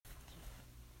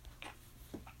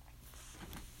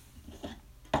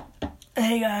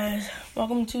Hey guys,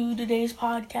 welcome to today's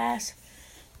podcast.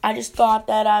 I just thought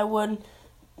that I would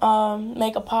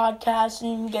make a podcast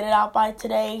and get it out by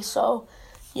today. So,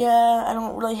 yeah, I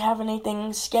don't really have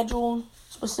anything scheduled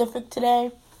specific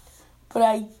today, but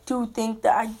I do think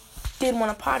that I did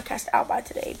want a podcast out by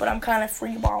today, but I'm kind of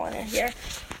freeballing it here.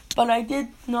 But I did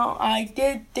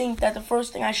think that the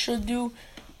first thing I should do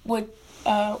would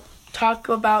talk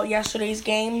about yesterday's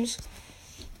games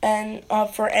and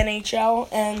for NHL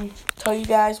and tell you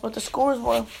guys what the scores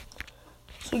were.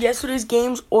 So yesterday's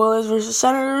games: Oilers versus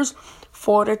Senators,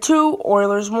 4-2.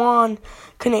 Oilers won.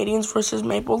 Canadiens versus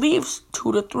Maple Leafs,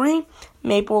 2-3.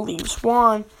 Maple Leafs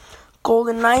won.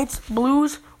 Golden Knights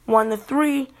Blues,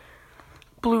 1-3.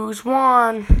 Blues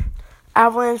won.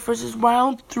 Avalanche versus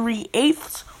Wild,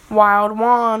 3/8. Wild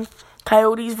won.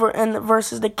 Coyotes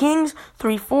versus the Kings,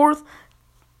 3/4.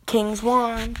 Kings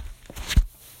won.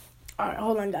 Alright,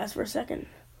 hold on guys for a second.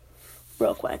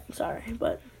 Real quick, sorry,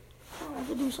 but I have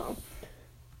to do something.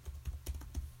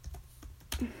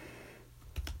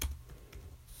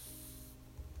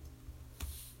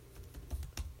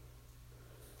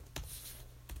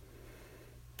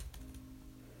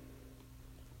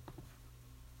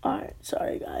 Alright,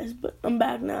 sorry guys, but I'm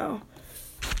back now.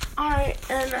 Alright,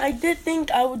 and I did think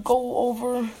I should go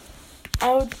over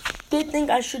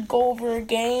a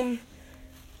game.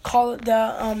 Call it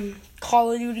the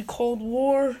Call of Duty Cold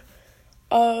War.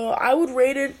 I would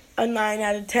rate it a 9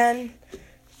 out of 10.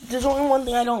 There's only one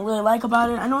thing I don't really like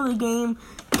about it. I know the game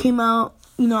came out,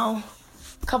 a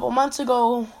couple months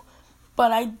ago,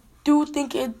 but I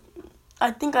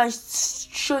think I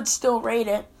should still rate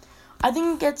it. I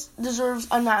think it deserves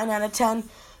a 9 out of 10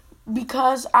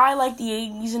 because I like the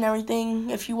 80s and everything.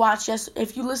 If you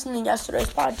listen to yesterday's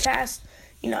podcast,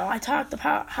 I talked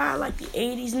about how I like the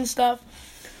 80s and stuff.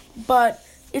 But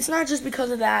it's not just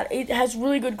because of that. It has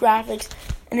really good graphics,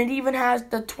 and it even has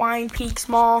the Twine Peaks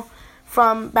Mall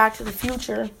from Back to the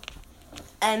Future.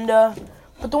 And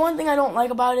but the one thing I don't like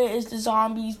about it is the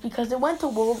zombies, because it went to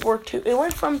World War II. It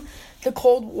went from the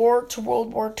Cold War to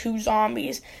World War II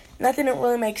zombies, and that didn't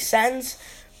really make sense.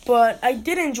 But I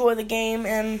did enjoy the game,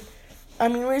 and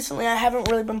recently I haven't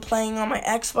really been playing on my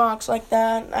Xbox like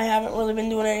that. I haven't really been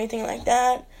doing anything like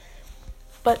that.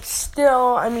 But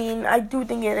still, I do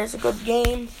think it is a good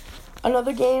game.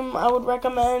 Another game I would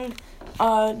recommend,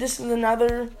 this is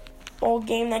another old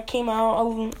game that came out, a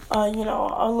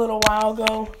little while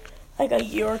ago, like a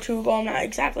year or two ago, I'm not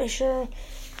exactly sure.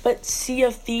 But Sea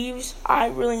of Thieves, I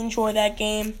really enjoy that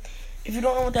game. If you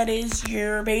don't know what that is,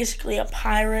 you're basically a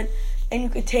pirate, and you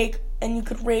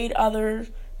could raid other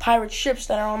pirate ships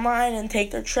that are online and take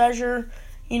their treasure,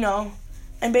 and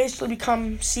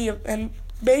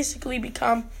basically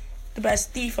become the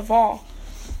best thief of all.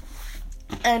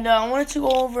 And I wanted to go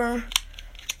over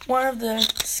one of the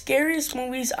scariest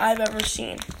movies I've ever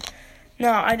seen.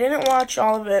 Now, I didn't watch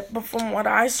all of it, but from what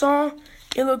I saw,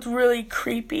 it looked really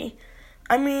creepy.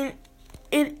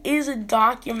 It is a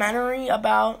documentary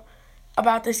about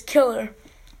this killer,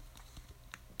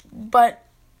 but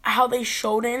how they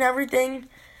showed it and everything,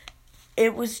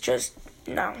 it was just,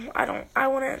 no, I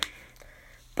wouldn't.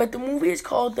 But the movie is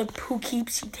called The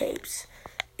Poughkeepsie Tapes.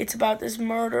 It's about this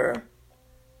murder,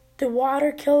 the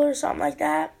water killer, something like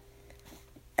that.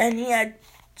 And he had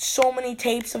so many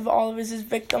tapes of all of his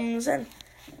victims, and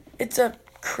it's a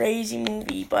crazy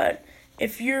movie. But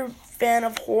if you're a fan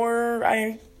of horror,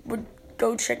 I would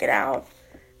go check it out.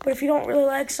 But if you don't really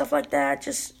like stuff like that,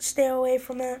 just stay away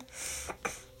from it.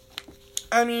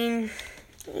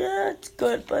 Yeah, it's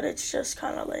good, but it's just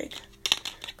kind of like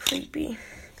creepy.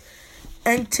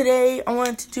 And today I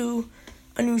wanted to do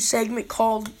a new segment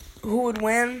called Who Would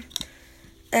Win.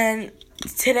 And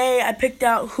today I picked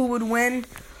out who would win.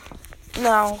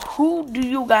 Now, who do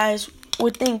you guys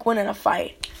would think win in a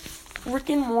fight?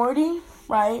 Rick and Morty,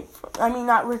 right?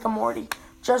 Not Rick and Morty.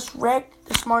 Just Rick,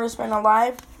 the smartest man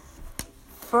alive,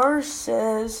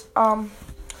 versus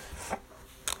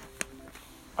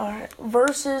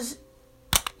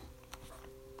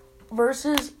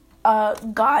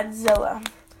Godzilla.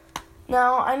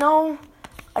 Now, I know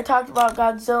I talked about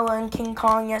Godzilla and King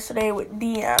Kong yesterday with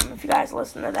DM, if you guys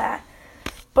listen to that.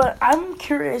 But I'm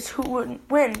curious who would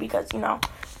win because,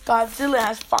 Godzilla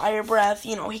has fire breath,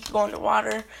 he could go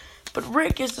underwater. But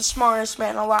Rick is the smartest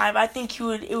man alive. I think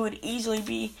it would easily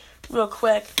be real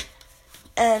quick.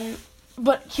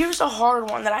 But here's a hard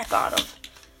one that I thought of.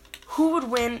 Who would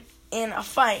win in a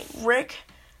fight? Rick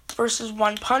versus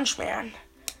One Punch Man.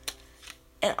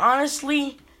 And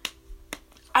honestly,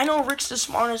 I know Rick's the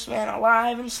smartest man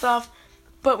alive and stuff,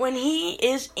 but when he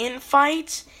is in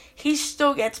fights, he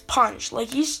still gets punched.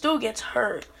 He still gets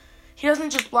hurt. He doesn't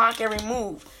just block every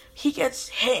move. he gets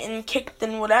hit and kicked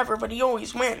and whatever, but he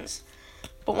always wins.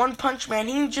 But One Punch Man,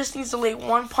 he just needs to lay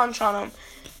one punch on him,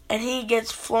 and he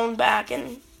gets flown back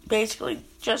and basically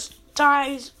just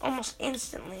dies almost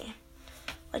instantly,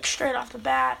 like straight off the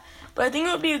bat. But I think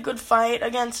it would be a good fight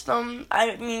against them.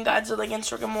 I mean, Godzilla against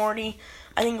Rick and Morty,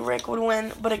 I think Rick would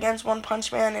win. But against One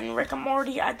Punch Man and Rick and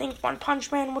Morty, I think One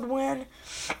Punch Man would win.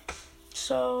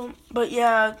 So, but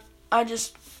yeah,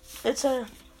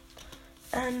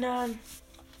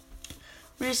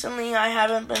 recently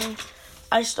I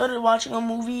started watching a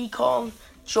movie called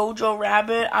Jojo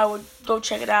Rabbit. I would go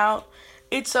check it out.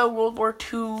 It's a World War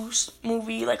II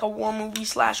movie, like a war movie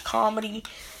 / comedy.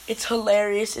 It's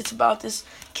hilarious. It's about this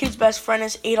kid's best friend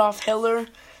is Adolf Hitler.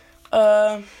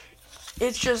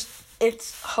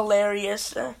 It's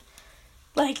hilarious. I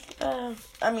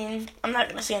mean, I'm not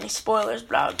going to say any spoilers,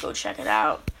 but I would go check it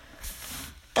out.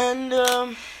 And,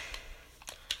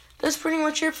 that's pretty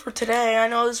much it for today. I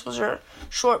know this was a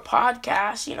short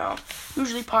podcast,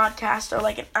 Usually podcasts are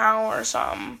like an hour or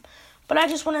something. But I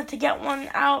just wanted to get one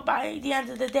out by the end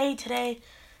of the day today.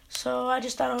 So I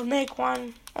just thought I would make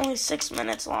one only 6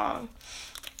 minutes long.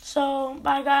 So,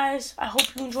 bye guys. I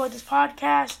hope you enjoyed this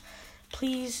podcast.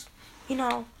 Please,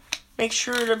 make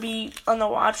sure to be on the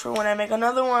watch for when I make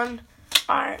another one.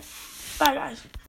 Alright. Bye guys.